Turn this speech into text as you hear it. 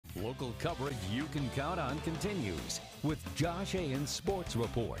Local coverage you can count on continues with Josh Haynes' Sports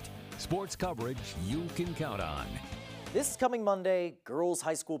Report. Sports coverage you can count on. This coming Monday, girls'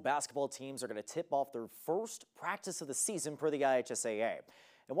 high school basketball teams are going to tip off their first practice of the season per the IHSAA.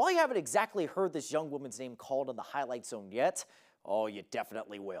 And while you haven't exactly heard this young woman's name called on the highlight zone yet, oh, you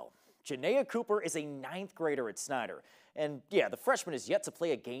definitely will. Janaea Cooper is a 9th grader at Snider. And yeah, the freshman is yet to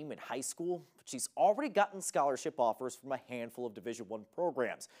play a game in high school, but she's already gotten scholarship offers from a handful of Division I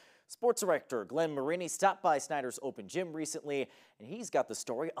programs. Sports director Glenn Marini stopped by Snider's open gym recently, and he's got the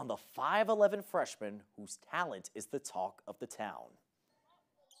story on the 5'11 freshman whose talent is the talk of the town.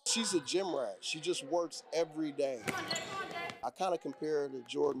 She's a gym rat. She just works every day. I kind of compare her to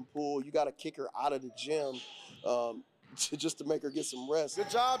Jordan Poole. You got to kick her out of the gym just to make her get some rest. Good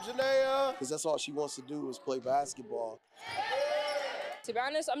job, Janaea! Because that's all she wants to do is play basketball. To be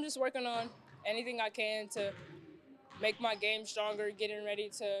honest, I'm just working on anything I can to make my game stronger, getting ready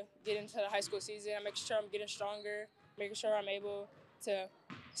to get into the high school season. I make sure I'm getting stronger, making sure I'm able to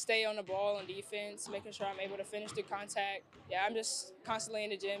stay on the ball on defense, making sure I'm able to finish the contact. Yeah, I'm just constantly in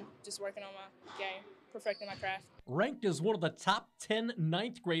the gym, just working on my game, perfecting my craft. Ranked as one of the top 10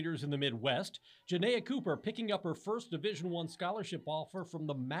 ninth graders in the Midwest, Janaea Cooper picking up her first Division I scholarship offer from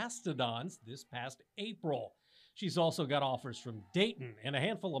the Mastodons this past April. She's also got offers from Dayton and a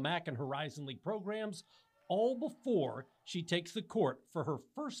handful of MAC and Horizon League programs, all before she takes the court for her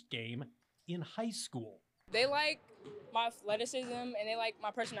first game in high school. They like my athleticism and they like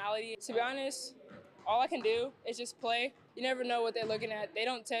my personality. To be honest, all I can do is just play. You never know what they're looking at. They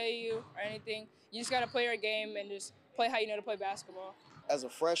don't tell you or anything. You just got to play your game and just play how you know to play basketball. As a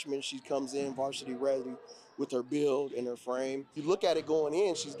freshman, she comes in varsity ready with her build and her frame. You look at it going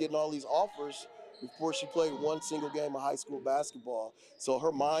in, she's getting all these offers before she played one single game of high school basketball. So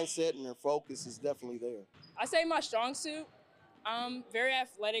her mindset and her focus is definitely there. I say my strong suit. I'm very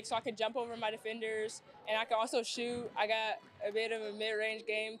athletic, so I can jump over my defenders, and I can also shoot. I got a bit of a mid-range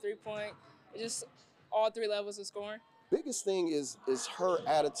game, three-point. It's just all 3 levels of scoring. Biggest thing is her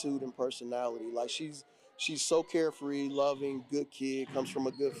attitude and personality. Like she's so carefree, loving, good kid, comes from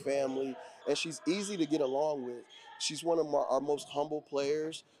a good family, and she's easy to get along with. She's one of our most humble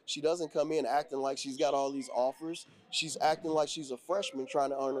players. She doesn't come in acting like she's got all these offers. She's acting like she's a freshman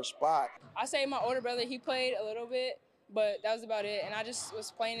trying to earn her spot. I say my older brother, he played a little bit, but that was about it. And I just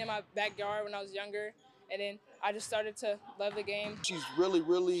was playing in my backyard when I was younger, and then I just started to love the game. She's really,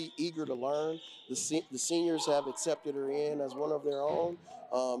 really eager to learn. The seniors have accepted her in as one of their own.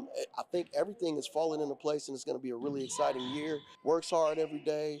 I think everything is falling into place, and it's going to be a really exciting year. Works hard every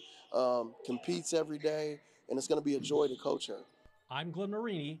day, competes every day, and it's going to be a joy to coach her. I'm Glenn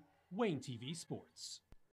Marini, Wayne TV Sports.